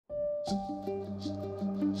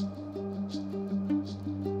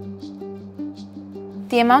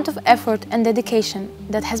The amount of effort and dedication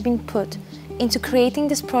that has been put into creating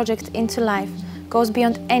this project into life goes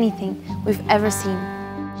beyond anything we've ever seen.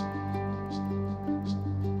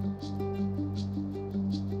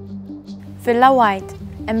 Villa White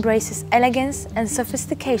embraces elegance and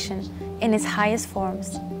sophistication in its highest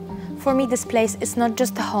forms. For me, this place is not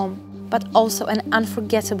just a home, but also an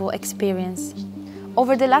unforgettable experience.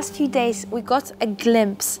 Over the last few days, we got a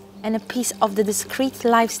glimpse and a piece of the discreet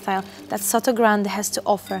lifestyle that Sotogrande has to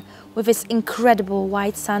offer with its incredible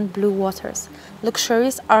white sand blue waters,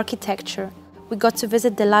 luxurious architecture. We got to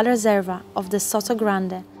visit the La Reserva of the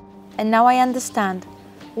Sotogrande, and now I understand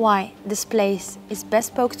why this place is best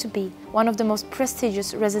spoke to be one of the most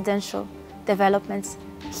prestigious residential developments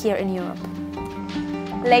here in Europe.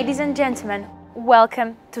 Ladies and gentlemen,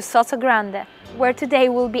 welcome to Sotogrande, where today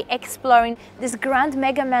we'll be exploring this grand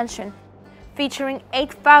mega mansion featuring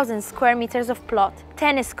 8,000 square meters of plot,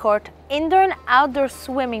 tennis court, indoor and outdoor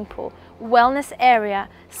swimming pool, wellness area,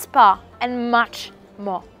 spa, and much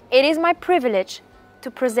more. It is my privilege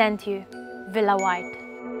to present you Villa White.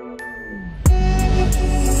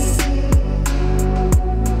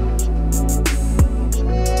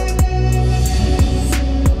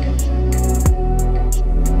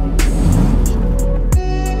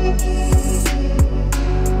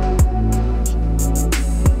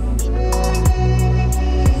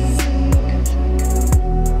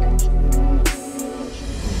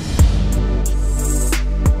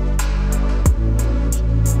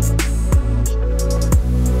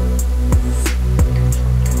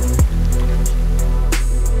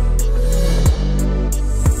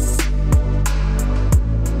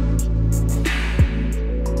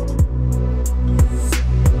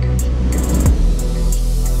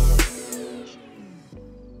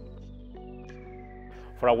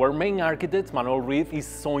 For our main architect, Manuel Ruiz, is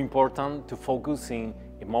so important to focus in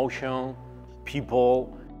emotion,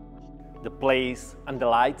 people, the place and the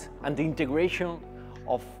light, and the integration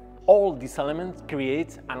of all these elements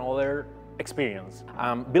creates another experience.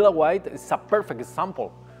 Villa White is a perfect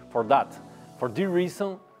example for that. For this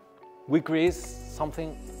reason, we create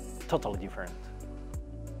something totally different.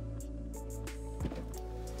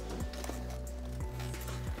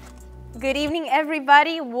 Good evening,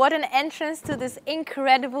 everybody. What an entrance to this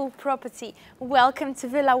incredible property. Welcome to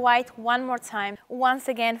Villa White one more time. Once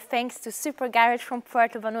again, thanks to Super Garage from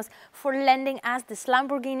Puerto Banús for lending us this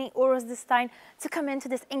Lamborghini Urus de Stein to come into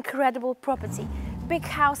this incredible property. Big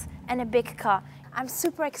house and a big car. I'm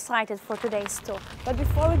super excited for today's tour. But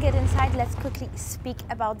before we get inside, let's quickly speak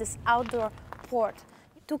about this outdoor port.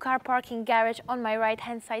 Two-car parking garage on my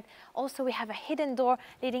right-hand side. Also, we have a hidden door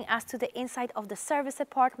leading us to the inside of the service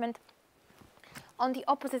apartment. On the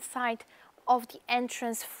opposite side of the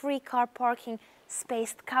entrance, free car parking,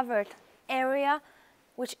 spaced covered area,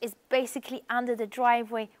 which is basically under the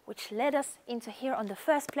driveway, which led us into here on the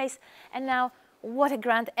first place. And now, what a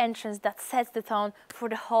grand entrance that sets the tone for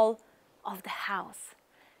the whole of the house.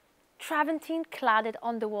 Travertine cladded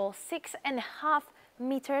on the wall, 6.5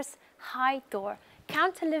 meters high door,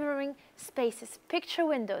 cantilevering spaces, picture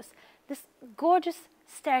windows, this gorgeous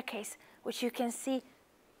staircase, which you can see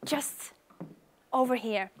just over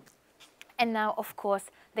here. And now, of course,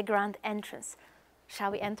 the grand entrance.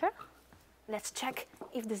 Shall we enter? Let's check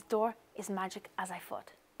if this door is magic as I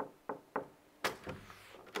thought.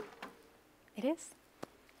 It is.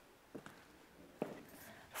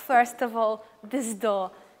 First of all, this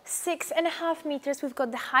door, 6.5 meters. We've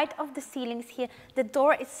got the height of the ceilings here. The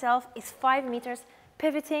door itself is 5 meters,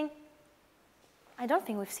 pivoting. I don't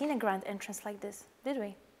think we've seen a grand entrance like this, did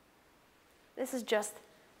we? This is just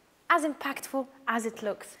as impactful as it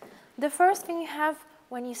looks. The first thing you have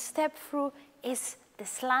when you step through is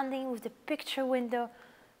this landing with the picture window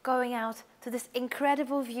going out to this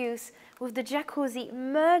incredible views with the jacuzzi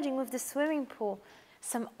merging with the swimming pool.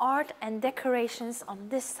 Some art and decorations on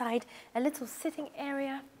this side, a little sitting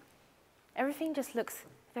area. Everything just looks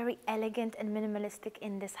very elegant and minimalistic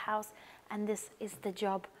in this house, and this is the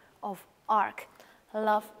job of ARK.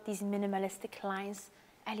 Love these minimalistic lines,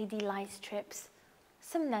 LED light strips.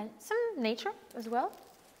 Some nature as well,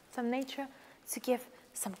 some nature to give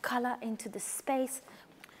some color into the space.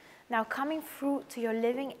 Now coming through to your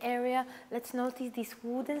living area, let's notice these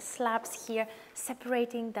wooden slabs here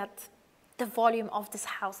separating the volume of this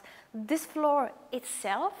house. This floor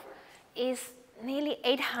itself is nearly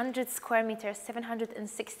 800 square meters,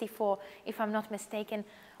 764 if I'm not mistaken,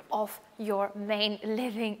 of your main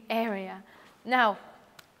living area. Now,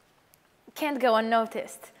 can't go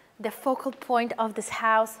unnoticed. The focal point of this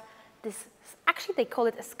house, this, actually they call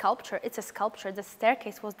it a sculpture. It's a sculpture. The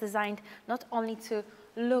staircase was designed not only to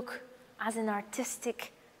look as an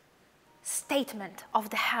artistic statement of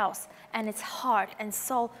the house and its heart and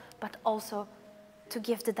soul, but also to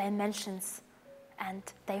give the dimensions and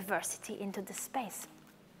diversity into the space,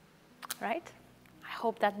 right? I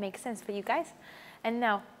hope that makes sense for you guys. And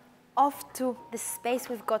now, off to the space,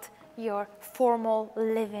 we've got your formal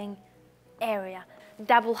living area.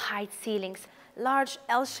 Double height ceilings, large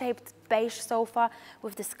L-shaped beige sofa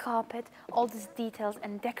with this carpet, all these details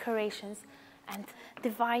and decorations, and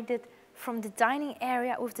divided from the dining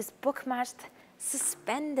area with this book-matched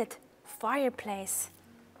suspended fireplace.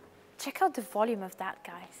 Check out the volume of that,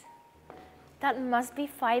 guys. That must be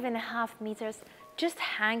 5.5 meters just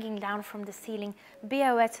hanging down from the ceiling. Be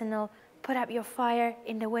a retinal, put up your fire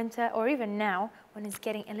in the winter or even now when it's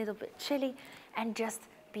getting a little bit chilly, and just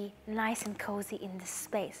be nice and cozy in this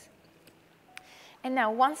space. And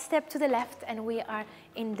now one step to the left and we are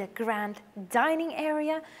in the grand dining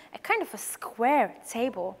area, a kind of a square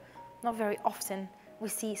table. Not very often we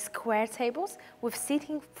see square tables with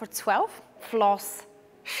seating for 12, floss,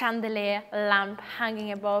 chandelier, lamp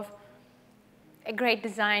hanging above. A great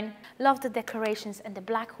design. Love the decorations and the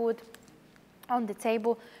black wood on the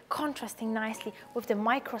table, contrasting nicely with the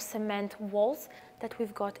micro cement walls that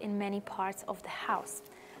we've got in many parts of the house.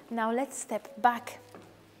 Now let's step back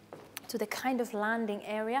to the kind of landing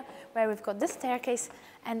area where we've got the staircase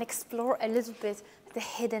and explore a little bit the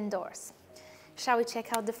hidden doors. Shall we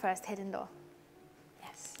check out the first hidden door?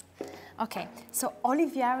 Yes. Okay, so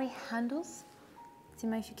Olivieri handles.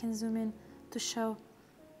 Tima, if you can zoom in to show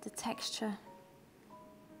the texture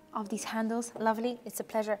of these handles. Lovely. It's a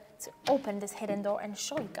pleasure to open this hidden door and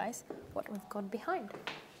show you guys what we've got behind.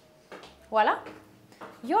 Voila.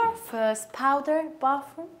 Your first powder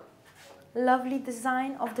bathroom. Lovely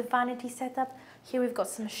design of the vanity setup. Here we've got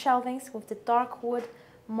some shelvings with the dark wood,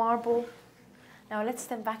 marble. Now let's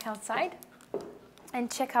step back outside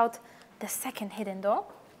and check out the second hidden door.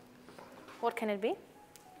 What can it be?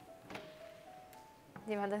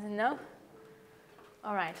 Dima doesn't know?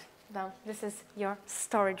 All right. Now, this is your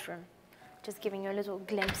storage room. Just giving you a little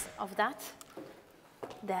glimpse of that.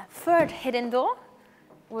 The third hidden door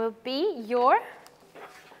will be your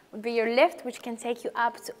lift, which can take you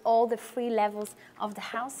up to all the 3 levels of the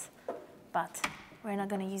house. But we're not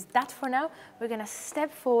going to use that for now. We're going to step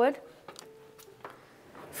forward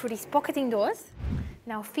through these pocketing doors.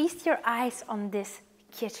 Now, feast your eyes on this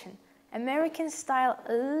kitchen. American style,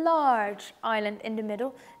 large island in the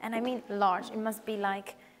middle. And I mean large. It must be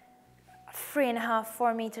like 3.5,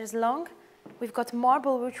 4 meters long. We've got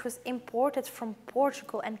marble which was imported from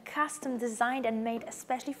Portugal and custom designed and made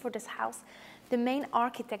especially for this house. The main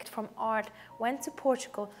architect from art went to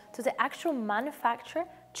Portugal to the actual manufacturer,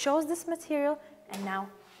 chose this material, and now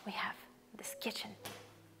we have this kitchen.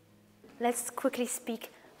 Let's quickly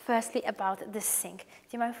speak firstly about the sink.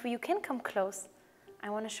 Tima, if you can come close, I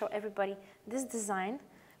want to show everybody this design,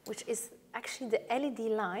 which is actually the LED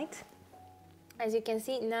light. As you can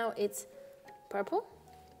see, now it's purple,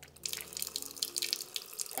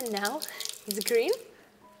 and now it's green,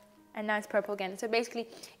 and now it's purple again. So basically,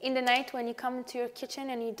 in the night when you come into your kitchen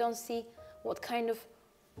and you don't see what kind of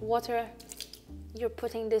water you're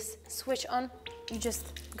putting this switch on, you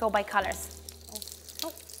just go by colors.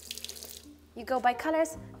 Oh. You go by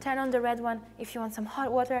colors, turn on the red one if you want some hot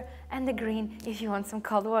water, and the green if you want some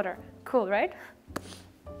cold water. Cool, right?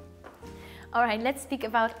 All right, let's speak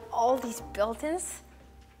about all these built-ins.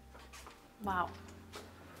 Wow.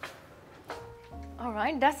 All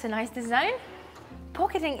right, that's a nice design.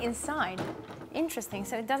 Pocketing inside, interesting.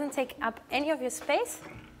 So it doesn't take up any of your space,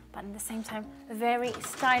 but at the same time, very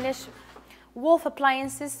stylish. Wolf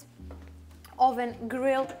appliances, oven,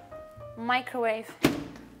 grill, microwave.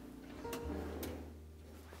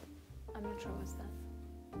 I'm not sure what's that.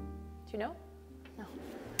 Do you know? No.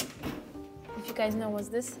 If you guys know what's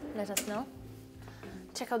this, let us know.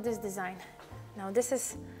 Check out this design. Now this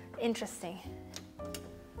is interesting.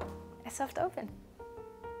 A soft open.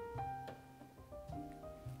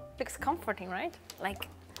 Looks comforting, right? Like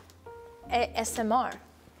ASMR.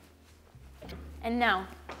 And now,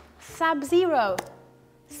 Sub-Zero.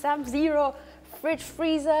 Sub-Zero fridge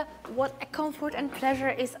freezer. What a comfort and pleasure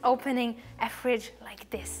is opening a fridge like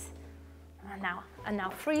this. And now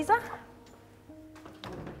freezer.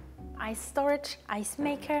 Ice storage, ice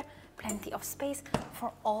maker, plenty of space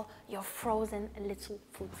for all your frozen little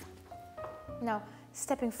foods. Now,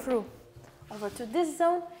 stepping through over to this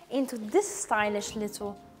zone, into this stylish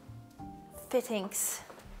little fittings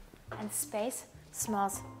and space.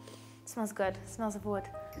 Smells good, smells of wood.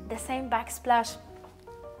 The same backsplash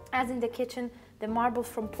as in the kitchen, the marble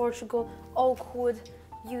from Portugal, oak wood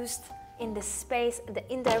used in the space, the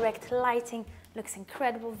indirect lighting looks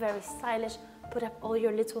incredible, very stylish. Put up all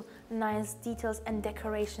your little nice details and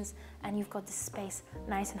decorations and you've got this space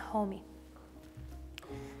nice and homey.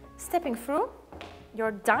 Stepping through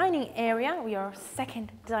your dining area, your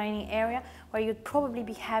second dining area, where you'd probably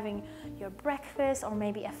be having your breakfast or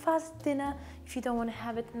maybe a fast dinner if you don't want to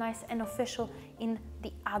have it nice and official in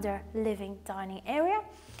the other living dining area.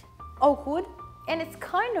 Oak wood, and it's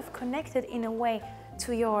kind of connected in a way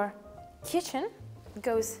to your kitchen. It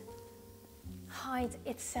goes, hides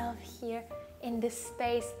itself here in this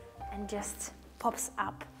space and just pops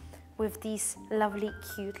up with these lovely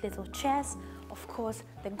cute little chairs. Of course,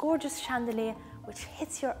 the gorgeous chandelier which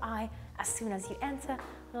hits your eye as soon as you enter,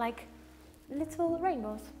 like little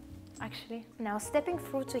rainbows actually. Now stepping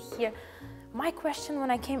through to here, my question when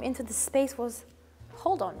I came into this space was,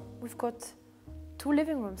 hold on, we've got 2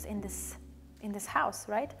 living rooms in this house,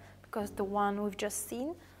 right? Because the one we've just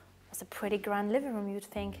seen was a pretty grand living room. You'd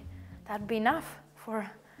think that'd be enough for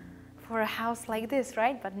a house like this,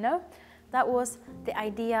 right? But no, that was the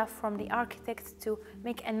idea from the architect to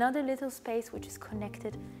make another little space which is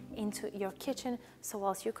connected into your kitchen. So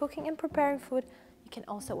whilst you're cooking and preparing food, you can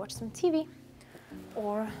also watch some TV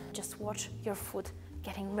or just watch your food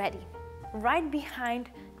getting ready. Right behind,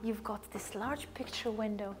 you've got this large picture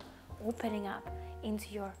window opening up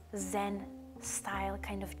into your Zen style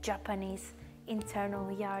kind of Japanese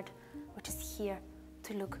internal yard, which is here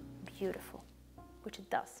to look beautiful, which it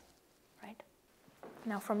does, right?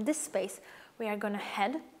 Now from this space, we are gonna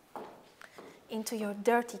head into your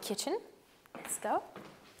dirty kitchen. Let's go.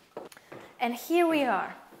 And here we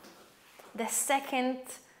are, the second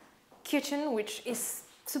kitchen, which is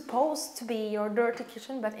supposed to be your dirty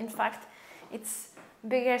kitchen, but in fact, it's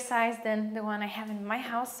bigger size than the one I have in my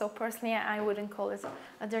house. So personally, I wouldn't call it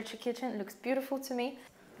a dirty kitchen. It looks beautiful to me.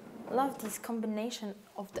 Love this combination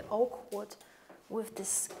of the oak wood with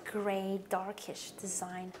this gray, darkish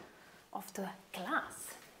design of the glass.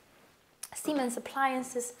 Siemens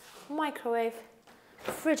appliances, microwave,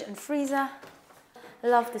 fridge and freezer.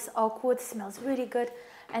 Love this oak wood, smells really good.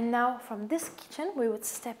 And now from this kitchen, we would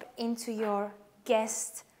step into your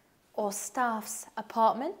guest or staff's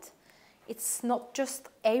apartment. It's not just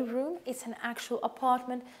a room, it's an actual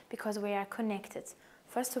apartment because we are connected.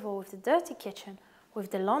 First of all, with the dirty kitchen,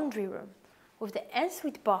 with the laundry room, with the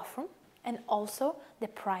ensuite bathroom, and also the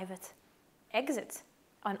private exit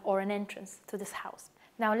or an entrance to this house.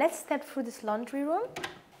 Now let's step through this laundry room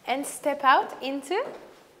and step out into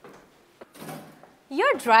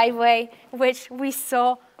your driveway, which we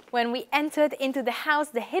saw when we entered into the house.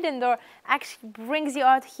 The hidden door actually brings you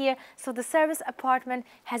out here. So the service apartment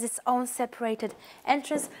has its own separated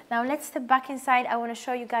entrance. Now let's step back inside. I want to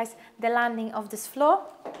show you guys the landing of this floor.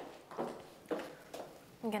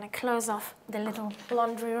 I'm gonna close off the little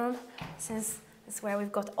laundry room since it's where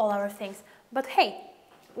we've got all our things. But hey,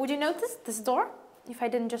 would you notice this door? If I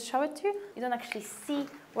didn't just show it to you, you don't actually see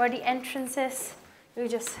where the entrance is. You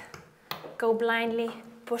just go blindly,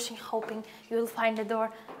 pushing, hoping you will find the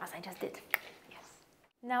door, as I just did. Yes.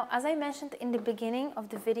 Now, as I mentioned in the beginning of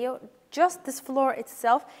the video, just this floor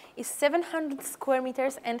itself is 700 square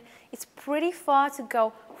meters and it's pretty far to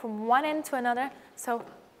go from one end to another. So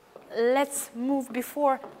let's move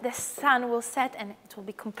before the sun will set and it will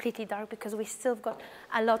be completely dark because we still got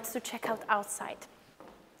a lot to check out outside.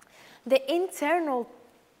 The internal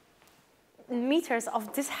meters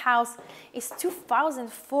of this house is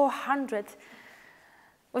 2,400.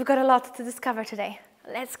 We've got a lot to discover today.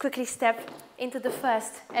 Let's quickly step into the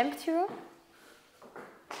first empty room.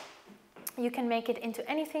 You can make it into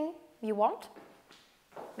anything you want,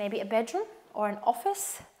 maybe a bedroom or an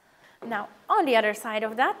office. Now, on the other side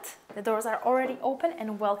of that, the doors are already open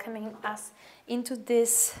and welcoming us into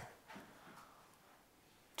this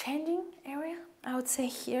changing area. I would say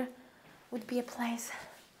here would be a place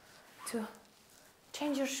to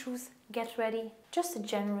change your shoes, get ready. Just a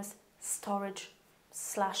generous storage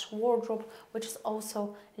 / wardrobe, which is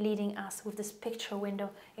also leading us with this picture window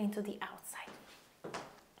into the outside.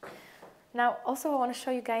 Now, also I want to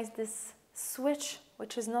show you guys this switch,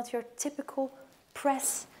 which is not your typical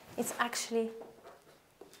press. It's actually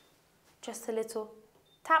just a little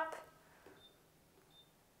tap.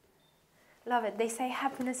 Love it. They say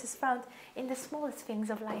happiness is found in the smallest things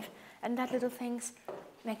of life, and that little things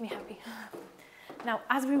make me happy. Now,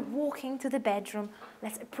 as we're walking to the bedroom,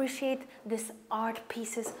 let's appreciate these art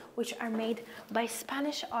pieces which are made by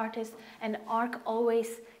Spanish artists, and ARK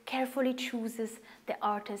always carefully chooses the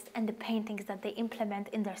artists and the paintings that they implement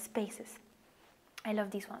in their spaces. I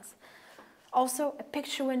love these ones. Also, a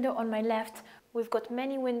picture window on my left We've got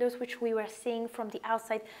many windows which we were seeing from the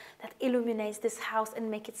outside that illuminates this house and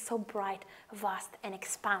make it so bright, vast and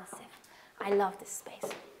expansive. I love this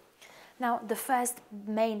space. Now the first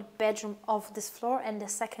main bedroom of this floor and the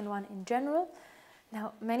second one in general.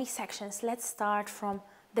 Now many sections. Let's start from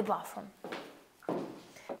the bathroom.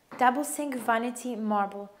 Double sink vanity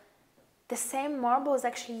marble. The same marble is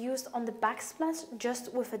actually used on the backsplash,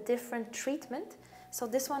 just with a different treatment. So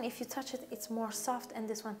this one, if you touch it, it's more soft, and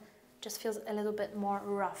this one just feels a little bit more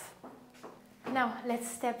rough. Now let's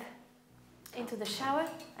step into the shower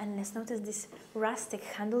and let's notice these rustic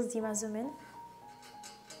handles. Dima, zoom in.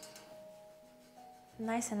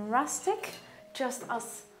 Nice and rustic, just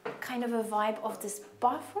as kind of a vibe of this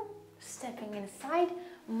bathroom. Stepping inside,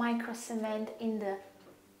 micro cement in the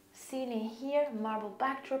ceiling here, marble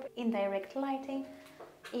backdrop, indirect lighting,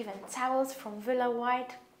 even towels from Villa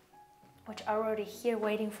White, which are already here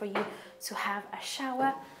waiting for you to have a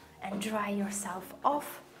shower and dry yourself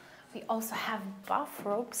off. We also have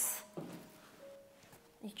bathrobes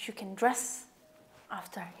which you can dress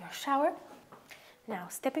after your shower. Now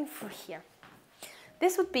stepping through here,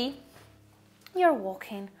 this would be your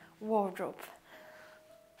walk-in wardrobe.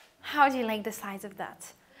 How do you like the size of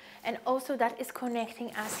that? And also that is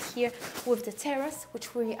connecting us here with the terrace,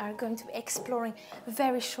 which we are going to be exploring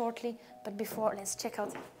very shortly. But before, let's check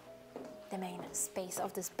out the main space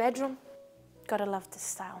of this bedroom. Gotta love this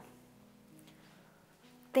style.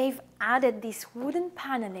 They've added this wooden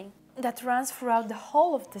paneling that runs throughout the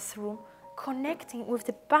whole of this room, connecting with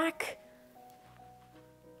the back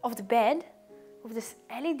of the bed with this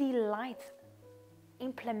LED light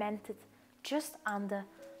implemented just under,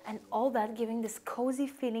 and all that giving this cozy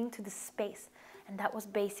feeling to the space. And that was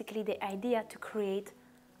basically the idea, to create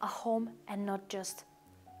a home and not just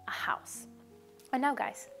a house. And now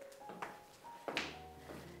guys,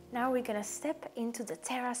 now we're gonna step into the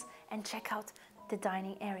terrace and check out the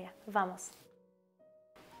dining area. Vamos.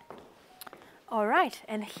 All right,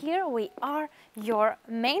 and here we are, your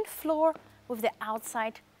main floor with the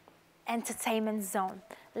outside entertainment zone.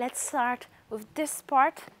 Let's start with this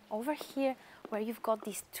part over here, where you've got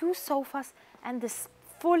these two sofas and this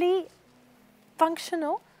fully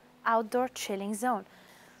functional outdoor chilling zone.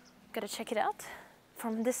 Gotta check it out.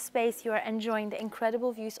 From this space, you are enjoying the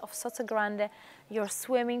incredible views of Sotogrande, your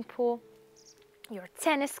swimming pool, your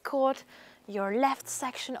tennis court, your left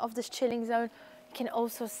section of this chilling zone. You can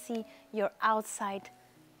also see your outside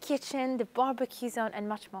kitchen, the barbecue zone, and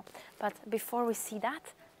much more. But before we see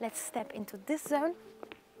that, let's step into this zone,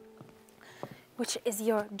 which is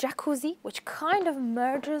your jacuzzi, which kind of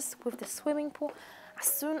merges with the swimming pool. As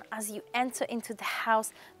soon as you enter into the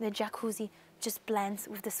house, the jacuzzi just blends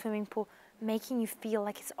with the swimming pool, making you feel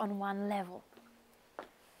like it's on one level.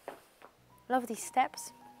 Love these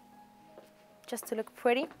steps, just to look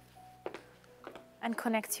pretty and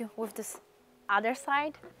connect you with this other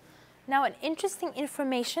side. Now, an interesting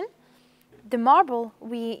information, the marble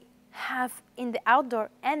we have in the outdoor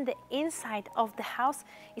and the inside of the house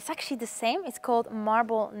is actually the same. It's called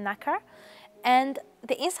marble nacre. And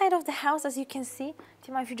the inside of the house, as you can see,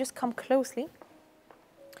 Tima, if you just come closely,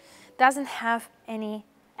 doesn't have any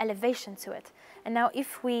elevation to it. And now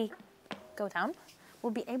if we go down,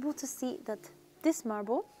 we'll be able to see that this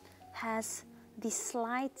marble has these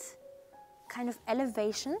slight kind of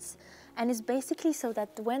elevations, and it's basically so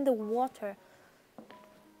that when the water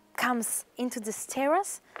comes into this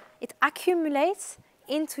terrace, it accumulates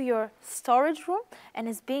into your storage room and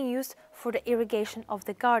is being used for the irrigation of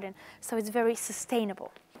the garden. So it's very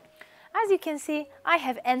sustainable. As you can see, I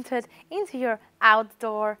have entered into your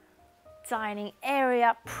outdoor dining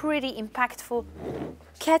area. Pretty impactful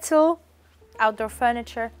kettle, outdoor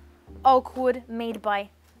furniture, oak wood made by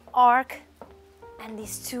ARK, and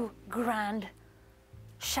these two grand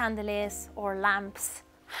chandeliers or lamps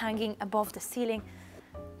hanging above the ceiling.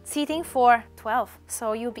 Seating for 12,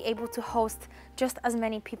 so you'll be able to host just as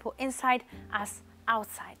many people inside as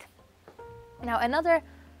outside. Now another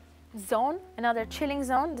zone, another chilling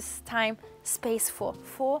zone, this time space for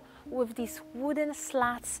 4, with these wooden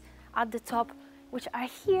slats at the top, which are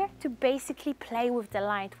here to basically play with the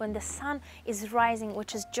light when the sun is rising,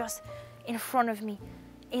 which is just in front of me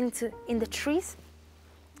in the trees.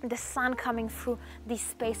 The sun coming through these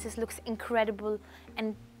spaces looks incredible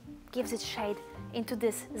and gives it shade into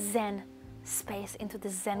this Zen space, into the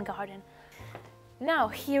Zen garden. Now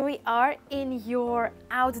here we are in your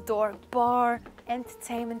outdoor bar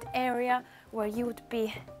entertainment area, where you would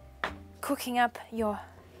be cooking up your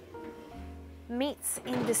meats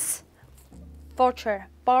in this Vulture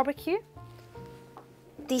barbecue.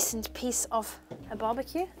 Decent piece of a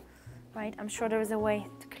barbecue, right? I'm sure there is a way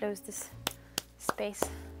to close this space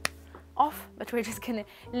off, but we're just gonna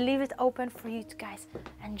leave it open for you to guys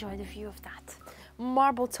enjoy the view of that.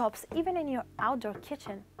 Marble tops, even in your outdoor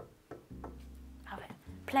kitchen.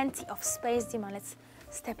 Plenty of space, Dima. Let's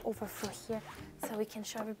step over through here so we can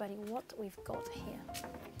show everybody what we've got here.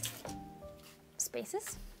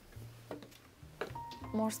 Spaces,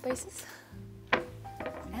 more spaces,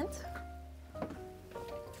 and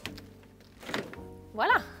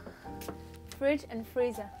voila! Fridge and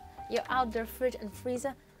freezer, your outdoor fridge and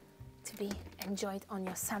freezer to be enjoyed on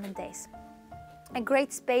your summer days. A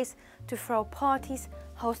great space to throw parties,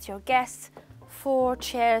 host your guests, 4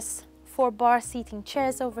 chairs, 4 bar seating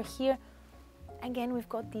chairs over here. Again, we've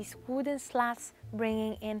got these wooden slats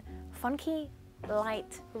bringing in funky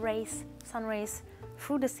light rays, sun rays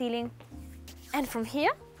through the ceiling. And from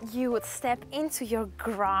here, you would step into your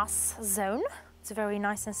grass zone. It's very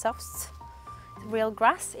nice and soft, real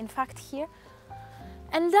grass, in fact, here.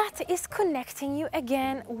 And that is connecting you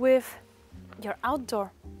again with your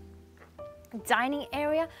outdoor dining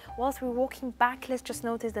area. Whilst we're walking back, let's just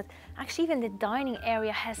notice that actually even the dining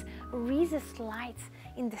area has recessed lights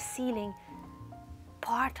in the ceiling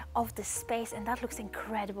part of the space, and that looks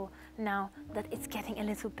incredible now that it's getting a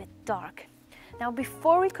little bit dark. Now,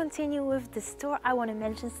 before we continue with the tour, I want to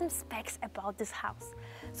mention some specs about this house.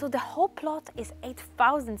 So the whole plot is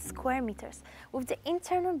 8,000 square meters with the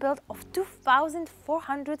internal build of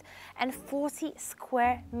 2,440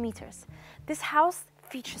 square meters. This house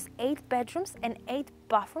features 8 bedrooms and 8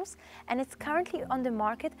 bathrooms, and it's currently on the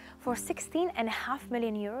market for 16.5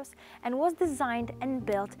 million euros and was designed and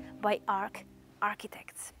built by ARK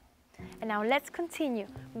Architects. And now let's continue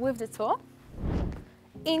with the tour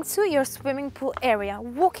into your swimming pool area.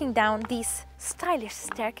 Walking down these stylish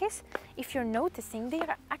staircase, if you're noticing, they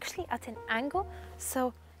are actually at an angle,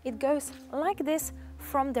 so it goes like this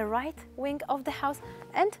from the right wing of the house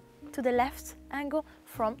and to the left angle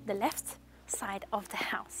from the left side of the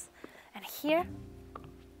house. And here,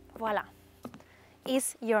 voila,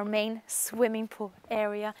 is your main swimming pool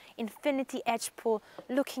area, infinity edge pool,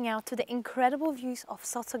 looking out to the incredible views of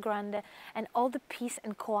Sotogrande and all the peace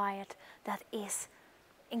and quiet that is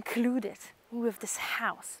included with this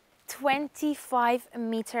house. 25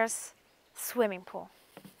 meters swimming pool.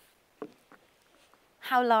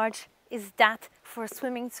 How large is that for a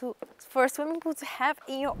swimming pool to have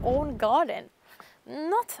in your own garden?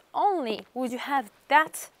 Not only would you have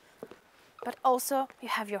that, but also you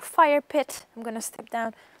have your fire pit. I'm gonna step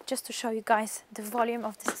down just to show you guys the volume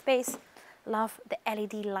of the space. Love the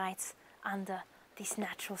LED lights under this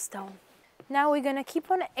natural stone. Now we're gonna keep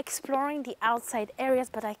on exploring the outside areas,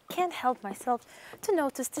 but I can't help myself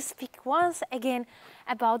to speak once again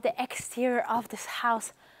about the exterior of this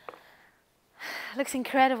house. Looks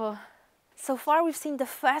incredible. So far we've seen the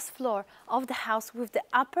first floor of the house with the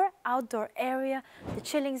upper outdoor area, the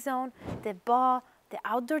chilling zone, the bar, the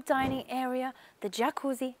outdoor dining area, the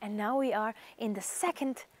jacuzzi, and now we are in the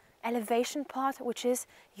second elevation part, which is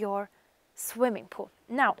your swimming pool.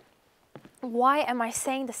 Now, why am I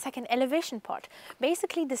saying the second elevation part?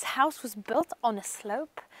 Basically, this house was built on a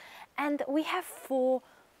slope, and we have 4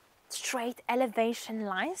 straight elevation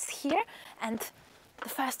lines here, and the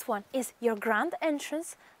first one is your grand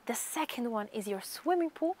entrance, the second one is your swimming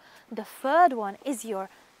pool, the third one is your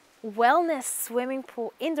wellness swimming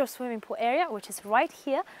pool, indoor swimming pool area, which is right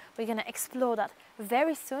here. We're gonna explore that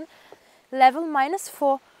very soon. Level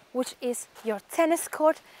 -4, which is your tennis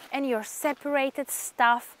court and your separated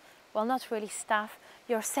staff, well, not really staff,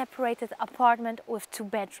 your separated apartment with 2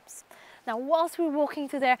 bedrooms. Now, whilst we're walking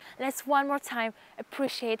to there, let's one more time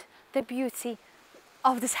appreciate the beauty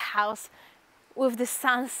of this house with the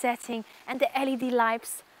sun setting and the LED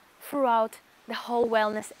lights throughout the whole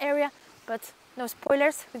wellness area. But no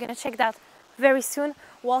spoilers, we're gonna check that very soon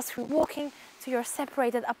whilst we're walking to your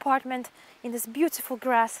separated apartment in this beautiful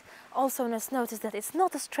grass. Also, let's notice that it's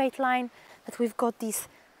not a straight line, that we've got these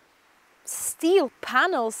steel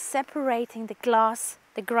panels separating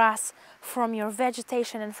the grass from your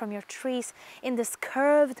vegetation and from your trees in this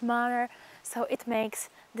curved manner, so it makes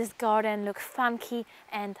this garden look funky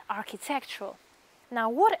and architectural. Now,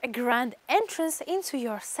 what a grand entrance into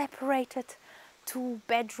your separated 2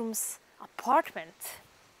 bedrooms apartment.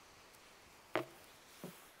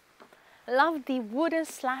 Love the wooden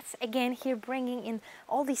slats again here, bringing in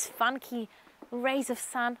all these funky rays of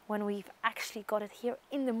sun when we've actually got it here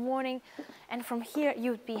in the morning. And from here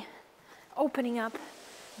you'd be opening up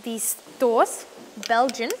these doors,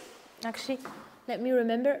 Belgian, actually, let me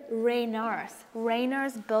remember, Reynars,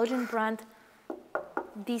 Belgian brand,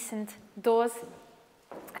 decent doors,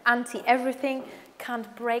 anti-everything,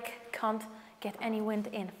 can't break, can't get any wind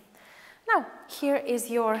in. Now, here is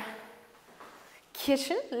your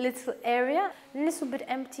kitchen, little area, a little bit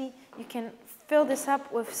empty. You can fill this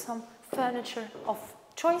up with some furniture of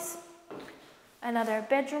choice. Another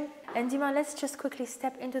bedroom. And Dima, let's just quickly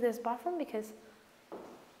step into this bathroom because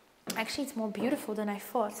actually it's more beautiful than I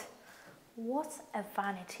thought. What a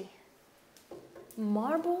vanity.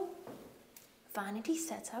 Marble vanity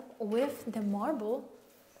setup with the marble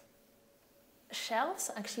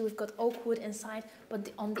shelves. Actually, we've got oak wood inside,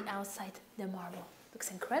 but on the outside, the marble.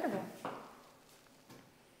 Looks incredible.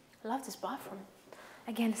 Love this bathroom.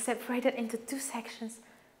 Again, separated into two sections.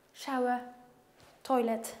 Shower,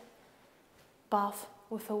 toilet, bath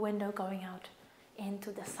with a window going out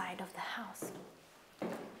into the side of the house.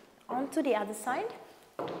 On to the other side,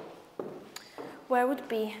 where would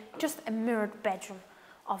be just a mirrored bedroom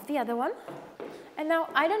of the other one. And now,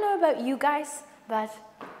 I don't know about you guys, but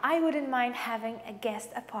I wouldn't mind having a guest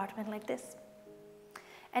apartment like this.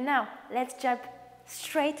 And now, let's jump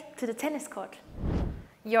straight to the tennis court.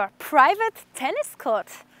 Your private tennis court.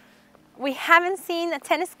 We haven't seen a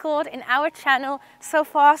tennis court in our channel so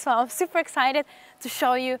far, so I'm super excited to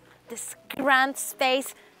show you this grand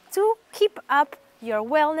space to keep up your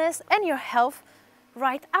wellness and your health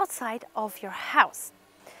right outside of your house.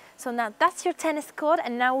 So now that's your tennis court,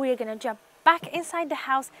 and now we're gonna jump back inside the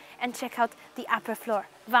house and check out the upper floor.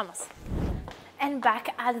 Vamos! And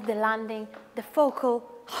back at the landing, the focal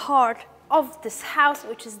heart of this house,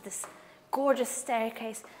 which is this gorgeous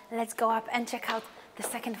staircase. Let's go up and check out the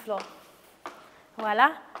second floor.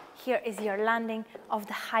 Voila! Here is your landing of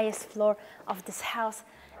the highest floor of this house.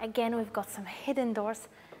 Again, we've got some hidden doors.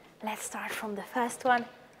 Let's start from the first one.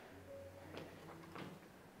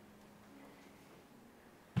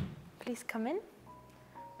 Please come in.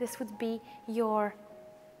 This would be your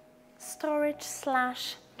storage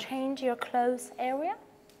slash change your clothes area.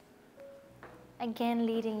 Again,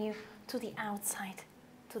 leading you to the outside,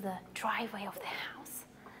 to the driveway of the house.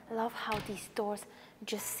 Love how these doors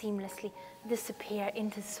just seamlessly disappear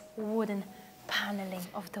into this wooden paneling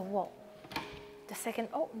of the wall. The second,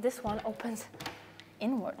 oh, this one opens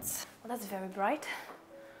inwards. Well, that's very bright.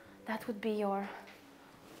 That would be your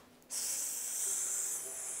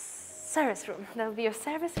service room. That would be your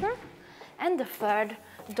service room. And the third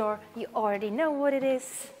door, you already know what it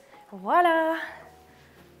is. Voila!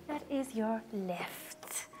 That is your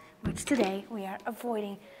lift, which today we are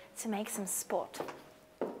avoiding to make some sport.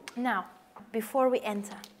 Now, before we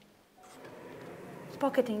enter,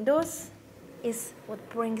 pocketing doors is what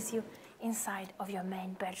brings you inside of your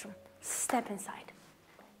main bedroom. Step inside.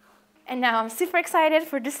 And now I'm super excited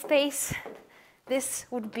for this space. This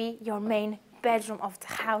would be your main bedroom of the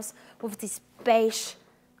house with these beige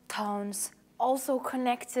tones, also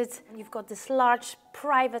connected. You've got this large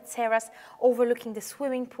private terrace overlooking the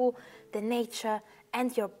swimming pool, the nature,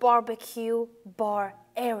 and your barbecue bar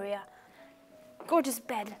area. Gorgeous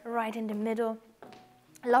bed right in the middle.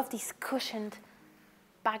 Love these cushioned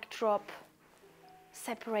backdrop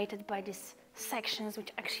separated by these sections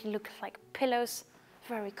which actually look like pillows.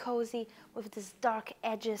 Very cozy with these dark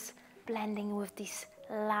edges blending with these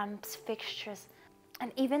lamps, fixtures,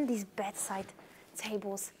 and even these bedside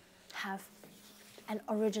tables have an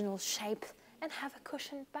original shape and have a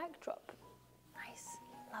cushioned backdrop. Nice,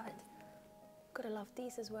 love it. Gotta love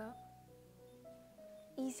these as well.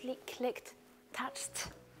 Easily clicked, touched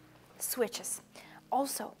switches.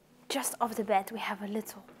 Also, just off the bed, we have a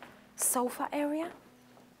little sofa area.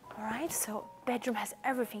 All right, so bedroom has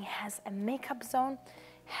everything. Has a makeup zone,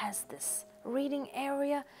 has this reading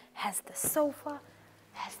area, has the sofa,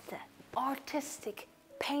 has the artistic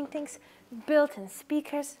paintings, built-in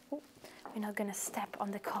speakers. Ooh, we're not gonna step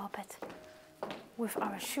on the carpet with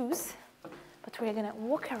our shoes, but we're gonna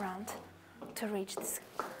walk around to reach this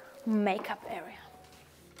makeup area.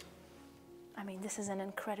 I mean, this is an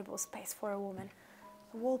incredible space for a woman.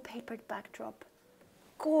 Wallpapered backdrop,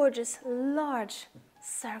 gorgeous, large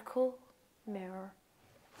circle mirror.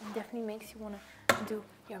 It definitely makes you want to do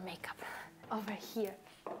your makeup over here.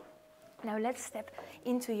 Now let's step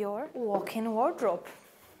into your walk-in wardrobe.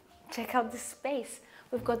 Check out this space.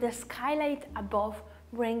 We've got the skylight above,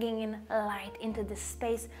 bringing in light into this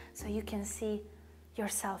space so you can see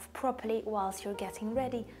yourself properly whilst you're getting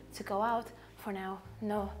ready to go out. For now,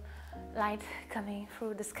 no light coming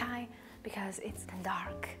through the sky because it's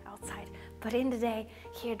dark outside. But in the day,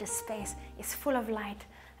 here the space is full of light,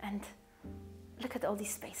 and look at all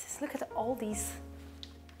these spaces. Look at all these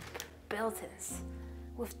built-ins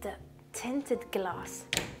with the tinted glass.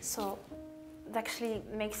 So it actually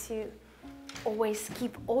makes you always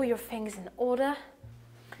keep all your things in order.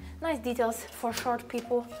 Nice details for short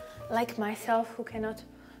people like myself who cannot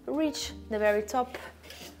reach the very top.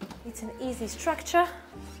 It's an easy structure.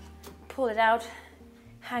 Pull it out,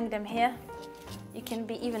 hang them here. You can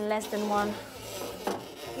be even less than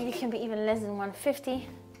 150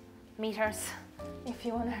 meters if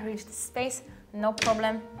you want to reach the space, no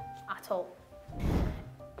problem at all.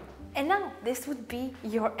 And now this would be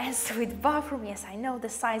your ensuite bathroom. Yes, I know the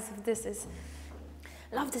size of this is.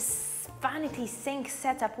 Love this vanity sink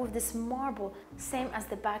setup with this marble, same as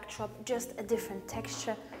the backdrop, just a different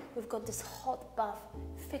texture. We've got this hot bath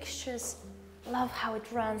fixtures. Love how it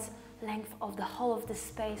runs length of the whole of the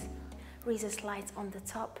space. Recessed lights on the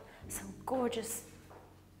top, some gorgeous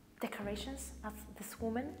decorations of this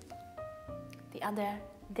woman. The other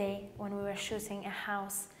day when we were shooting a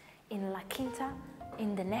house in La Quinta,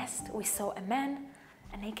 in the nest, we saw a man,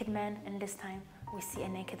 a naked man, and this time we see a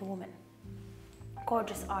naked woman.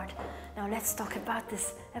 Gorgeous art. Now let's talk about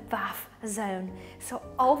this bath zone. So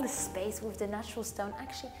all the space with the natural stone,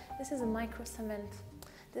 actually this is a micro cement.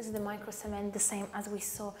 This is the micro cement, the same as we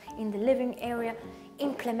saw in the living area,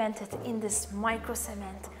 implemented in this micro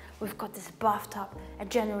cement. We've got this bathtub, a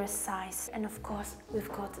generous size, and of course we've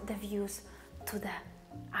got the views to the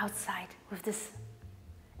outside with this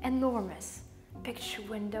enormous picture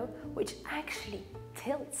window, which actually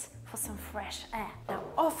tilts for some fresh air. Now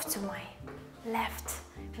off to my left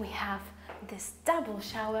we have this double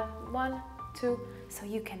shower, 1, 2, so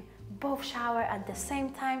you can both shower at the same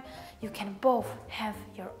time. You can both have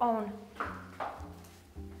your own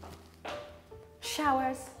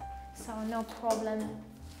showers, so no problem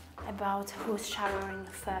about who's showering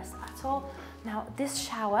first at all. Now this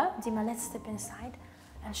shower, Dima, let's step inside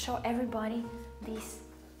and show everybody these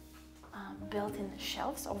built-in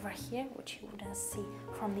shelves over here, which you wouldn't see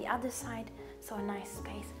from the other side, so a nice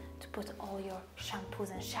space to put all your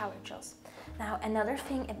shampoos and shower gels. Now another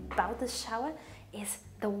thing about this shower is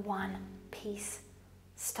the one-piece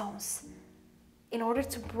stones. In order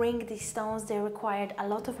to bring these stones, they required a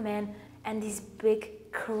lot of men and these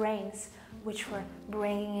big cranes, which were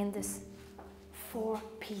bringing in this 4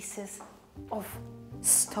 pieces of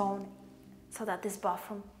stone so that this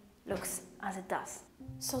bathroom looks as it does.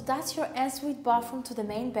 So that's your ensuite bathroom to the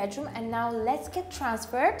main bedroom, and now let's get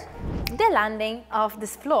transferred the landing of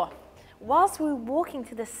this floor. Whilst we're walking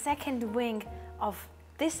to the second wing of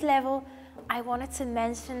this level, I wanted to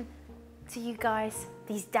mention to you guys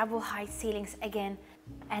these double height ceilings again,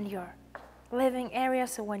 and your living area.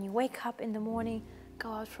 So when you wake up in the morning,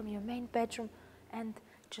 go out from your main bedroom and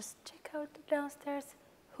just check out the downstairs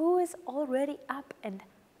who is already up and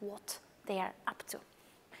what they are up to.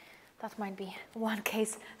 That might be one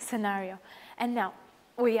case scenario. And now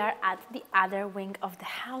we are at the other wing of the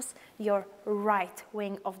house, your right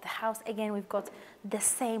wing of the house. Again, we've got the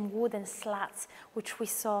same wooden slats which we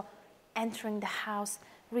saw entering the house,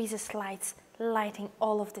 recessed lights lighting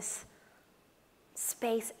all of this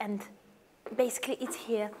space, and basically it's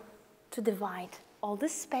here to divide all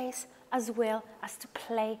this space as well as to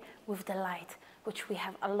play with the light, which we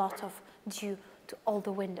have a lot of due to all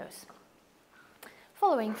the windows.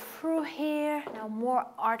 Following through here, now more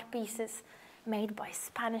art pieces made by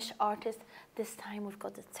Spanish artists. This time we've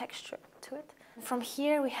got the texture to it. From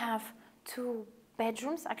here we have 2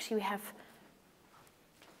 bedrooms. Actually we have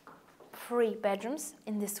 3 bedrooms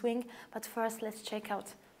in this wing, but first let's check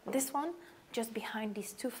out this one, just behind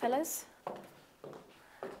these 2 fellas.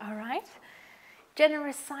 All right,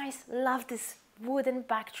 generous size. Love this wooden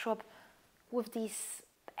backdrop with these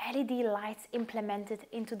LED lights implemented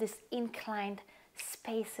into this inclined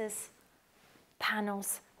spaces,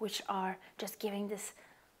 panels, which are just giving this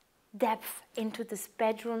depth into this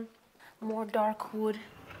bedroom. More dark wood,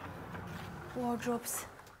 wardrobes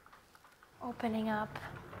opening up,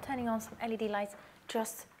 turning on some LED lights,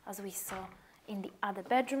 just as we saw in the other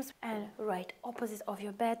bedrooms. And right opposite of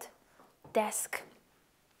your bed, desk,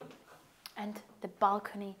 and the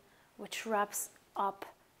balcony, which wraps up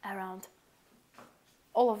around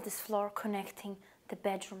all of this floor, connecting the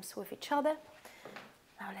bedrooms with each other.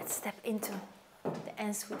 Now let's step into the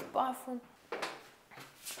ensuite bathroom.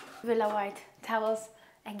 Villa white towels,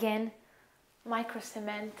 again, micro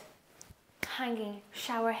cement, hanging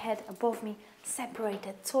shower head above me,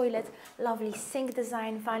 separated toilet, lovely sink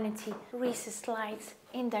design, vanity, recessed lights,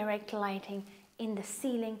 indirect lighting in the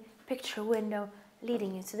ceiling, picture window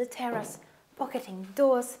leading into the terrace, pocketing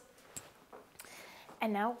doors.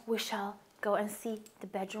 And now we shall go and see the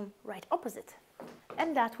bedroom right opposite.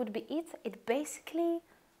 And that would be it. It basically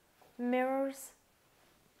mirrors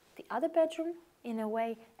the other bedroom in a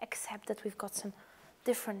way, except that we've got some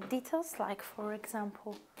different details, like for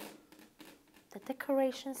example the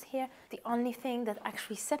decorations here. The only thing that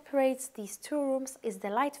actually separates these 2 rooms is the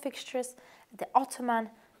light fixtures, the ottoman,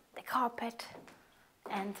 the carpet,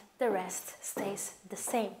 and the rest stays the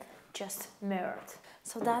same, just mirrored.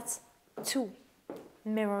 So that's 2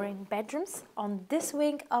 mirroring bedrooms on this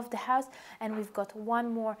wing of the house, and we've got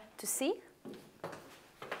 1 more to see.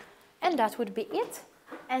 And that would be it.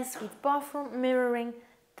 Ensuite bathroom, mirroring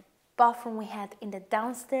the bathroom we had in the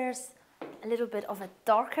downstairs. A little bit of a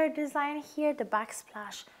darker design here. The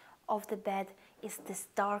backsplash of the bed is this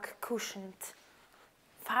dark cushioned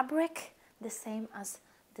fabric, the same as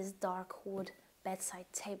this dark wood bedside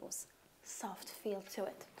tables. Soft feel to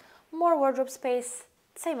it. More wardrobe space,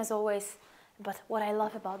 same as always. But what I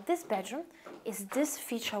love about this bedroom is this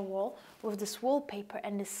feature wall with this wallpaper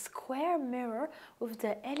and this square mirror with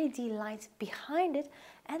the LED light behind it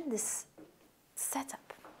and this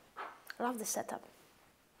setup. I love the setup.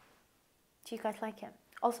 Do you guys like it?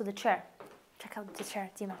 Also the chair. Check out the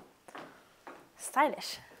chair, Dima.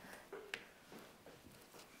 Stylish.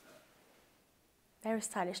 Very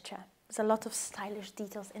stylish chair. There's a lot of stylish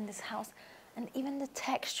details in this house, and even the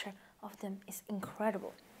texture of them is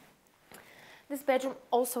incredible. This bedroom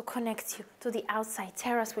also connects you to the outside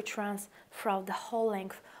terrace, which runs throughout the whole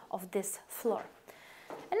length of this floor.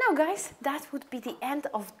 And now, guys, that would be the end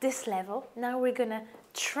of this level. Now we're gonna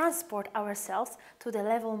transport ourselves to the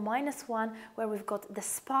level -1, where we've got the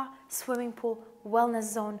spa, swimming pool,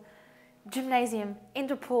 wellness zone, gymnasium,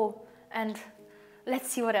 indoor pool, and let's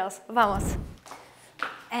see what else. Vamos.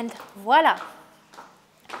 And voila!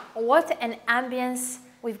 What an ambience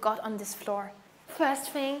we've got on this floor.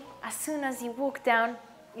 First thing, as soon as you walk down,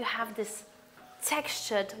 you have this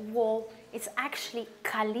textured wall. It's actually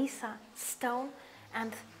caliza stone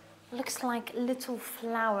and looks like little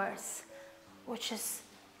flowers, which is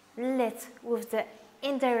lit with the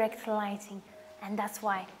indirect lighting, and that's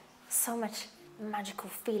why so much magical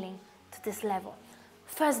feeling to this level.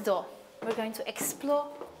 First door we're going to explore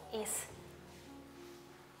is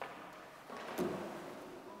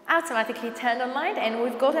automatically turned on light, and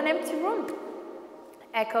we've got an empty room.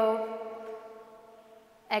 Echo,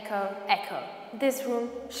 echo, echo. This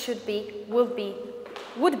room should be, will be,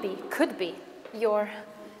 would be, could be your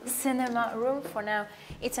cinema room. For now,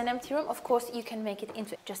 it's an empty room. Of course, you can make it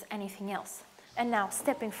into just anything else. And now,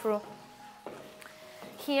 stepping through,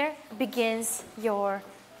 here begins your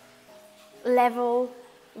level,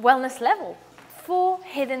 wellness level. 4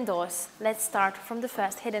 hidden doors. Let's start from the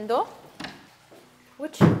first hidden door,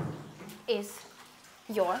 which is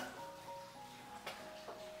your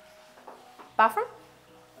bathroom.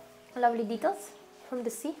 Lovely details from the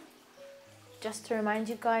sea. Just to remind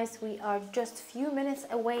you guys, we are just a few minutes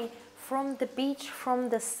away from the beach, from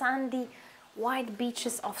the sandy white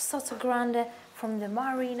beaches of Sotogrande, from the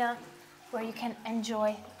marina, where you can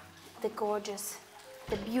enjoy the gorgeous,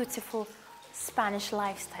 the beautiful Spanish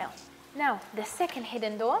lifestyle. Now, the second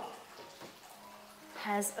hidden door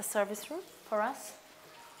has a service room for us.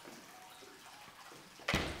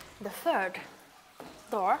 The third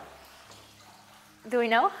door, do we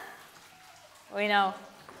know? We know.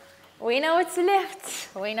 We know it's a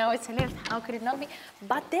lift. We know it's a lift. How could it not be?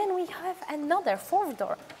 But then we have another 4th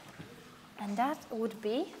door. And that would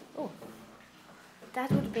be,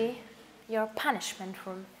 your punishment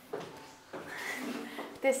room.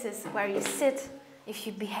 This is where you sit if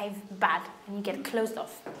you behave bad and you get closed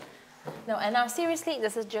off. No, and now seriously,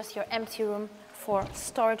 this is just your empty room for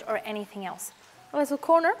storage or anything else. A little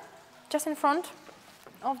corner just in front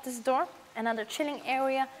of this door, another chilling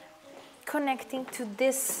area connecting to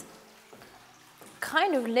this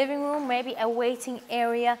kind of living room, maybe a waiting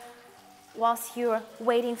area whilst you're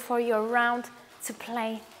waiting for your round to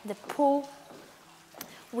play the pool.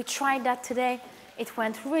 We tried that today. It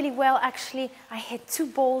went really well, actually. I hit 2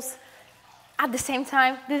 balls at the same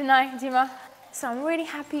time, didn't I, Dima? So I'm really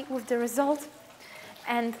happy with the result.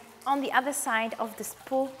 And on the other side of this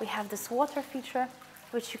pool, we have this water feature,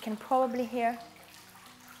 which you can probably hear.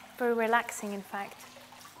 Very relaxing, in fact.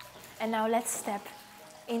 And now let's step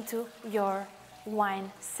into your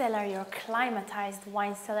wine cellar, your climatized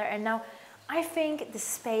wine cellar. And now I think the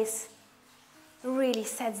space really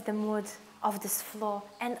sets the mood of this floor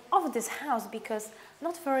and of this house, because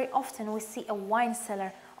not very often we see a wine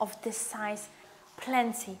cellar of this size.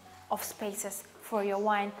 Plenty of spaces for your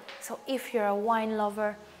wine. So if you're a wine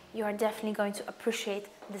lover, you are definitely going to appreciate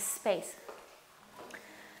this space.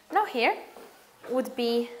 Now here would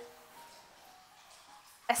be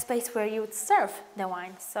a space where you would serve the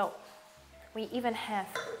wine. So we even have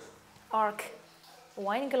ARK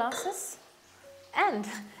wine glasses and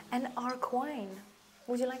an ARK wine.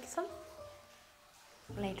 Would you like some?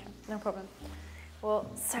 Later, no problem. We'll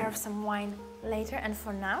serve some wine later, and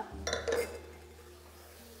for now,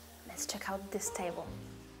 let's check out this table.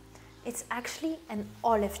 It's actually an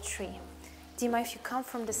olive tree. Dima, if you come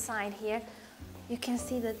from the side here, you can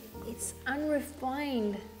see that It's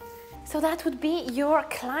unrefined. So that would be your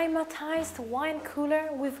climatized wine cooler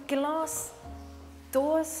with glass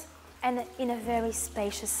doors and in a very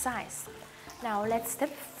spacious size. Now let's step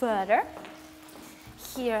further.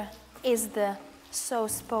 Here is the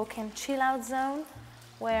so-spoken chill-out zone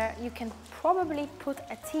where you can probably put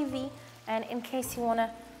a TV, and in case you want to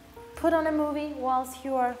put on a movie whilst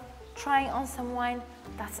you are trying on some wine,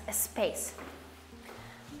 that's a space.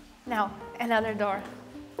 Now, another door,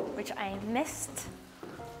 which I missed.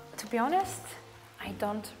 To be honest, I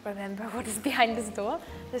don't remember what is behind this door.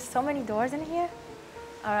 There's so many doors in here.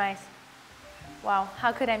 All right. Wow,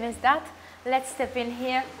 how could I miss that? Let's step in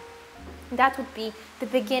here. That would be the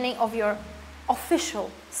beginning of your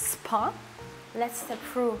official spa. Let's step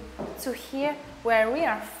through to here where we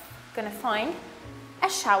are gonna find a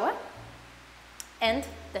shower and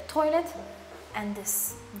the toilet and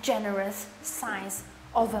this generous size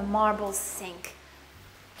of a marble sink.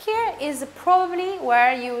 Here is probably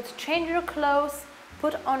where you would change your clothes,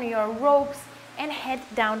 put on your robes and head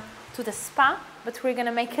down to the spa, but we're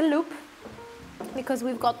gonna make a loop because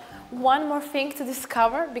we've got one more thing to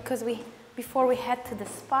discover before we head to the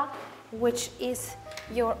spa, which is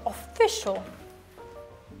your official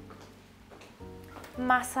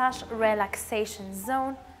massage relaxation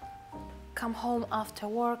zone. Come home after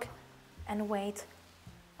work and wait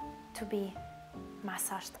to be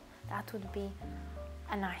massaged. That would be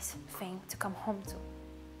a nice thing to come home to.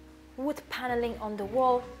 Wood paneling on the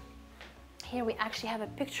wall. Here we actually have a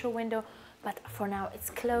picture window, but for now it's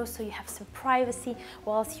closed, so you have some privacy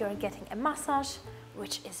whilst you're getting a massage,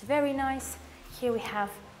 which is very nice. Here we have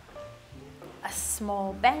a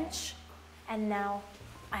small bench, and now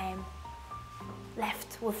I am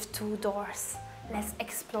left with two doors. Let's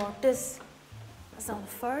explore this zone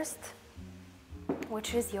first,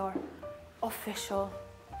 which is your official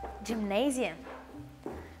gymnasium.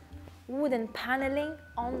 Wooden paneling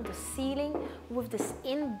on the ceiling with this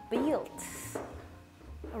inbuilt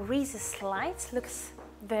recessed lights. Looks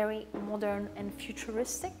very modern and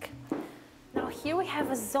futuristic. Now here we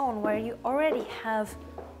have a zone where you already have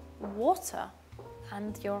water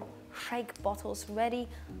and your shake bottles ready.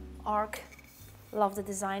 ARK, love the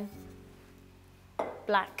design.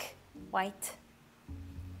 Black, white,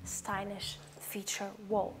 stylish feature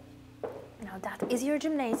wall. Now that is your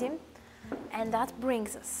gymnasium, and that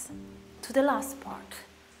brings us to the last part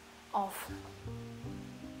of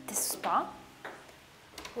this spa,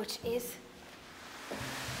 which is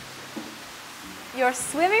your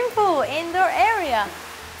swimming pool indoor area.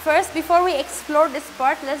 First, before we explore this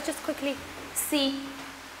part, let's just quickly see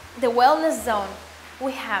the wellness zone.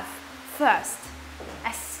 We have first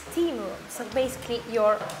a steam room, so basically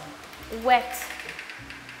your wet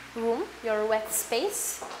room, your wet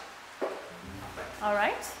space. All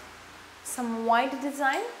right, some wide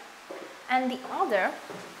design, and the other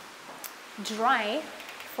dry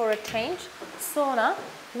for a change sauna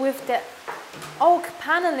with the oak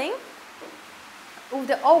paneling, with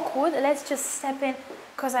the oak wood. Let's just step in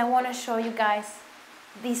because I want to show you guys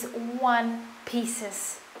these one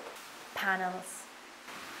pieces panels.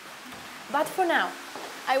 But for now,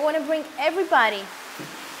 I want to bring everybody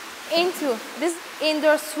into this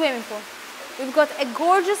indoor swimming pool. We've got a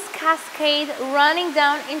gorgeous cascade running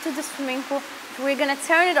down into the swimming pool. We're gonna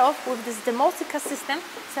turn it off with this Demotica system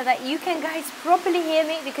so that you can guys properly hear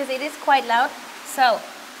me, because it is quite loud. So,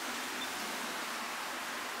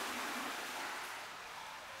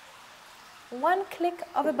 one click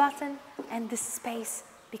of a button and this space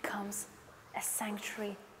becomes a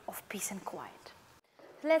sanctuary of peace and quiet.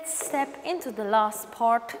 Let's step into the last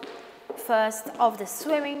part first of the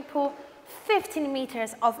swimming pool. 15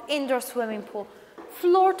 meters of indoor swimming pool,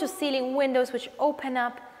 floor to ceiling windows which open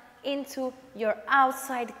up into your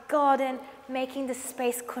outside garden, making the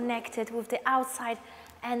space connected with the outside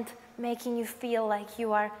and making you feel like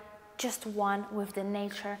you are just one with the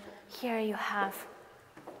nature. Here you have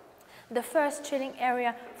the first chilling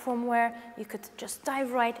area from where you could just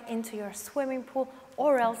dive right into your swimming pool,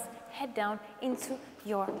 or else head down into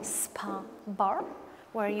your spa bar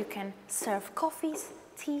where you can serve coffees,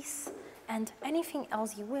 teas, and anything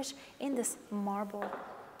else you wish in this marble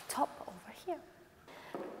top over here.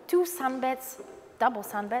 2 sunbeds, double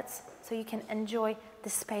sunbeds, so you can enjoy the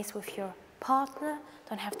space with your partner.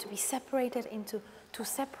 Don't have to be separated into 2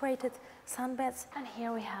 separated sunbeds. And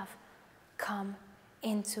here we have come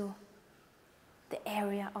into the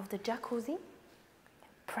area of the jacuzzi.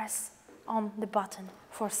 Press on the button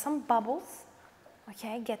for some bubbles,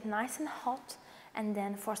 okay, get nice and hot, and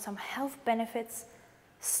then for some health benefits,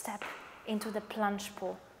 step into the plunge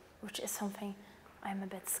pool, which is something I'm a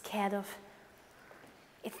bit scared of.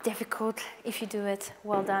 It's difficult. If you do it,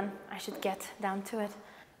 well done. I should get down to it.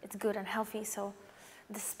 It's good and healthy, so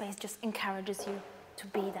this space just encourages you to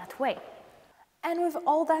be that way. And with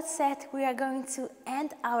all that said, we are going to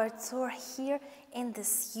end our tour here in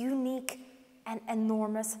this unique and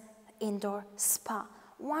enormous indoor spa.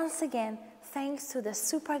 Once again, thanks to the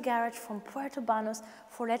super garage from Puerto Banús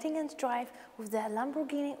for letting us drive with the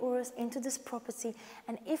Lamborghini Urus into this property.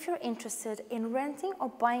 And if you're interested in renting or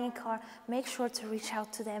buying a car, make sure to reach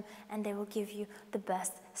out to them and they will give you the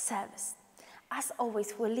best service. As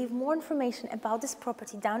always, we'll leave more information about this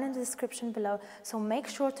property down in the description below, so make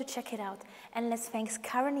sure to check it out. And let's thank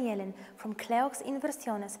Karen Yellen from Cleox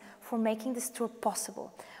Inversiones for making this tour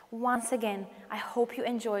possible. Once again, I hope you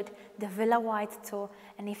enjoyed the Villa White tour,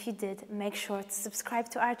 and if you did, make sure to subscribe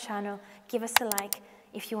to our channel, give us a like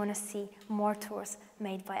if you want to see more tours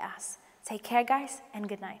made by us. Take care, guys, and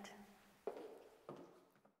good night.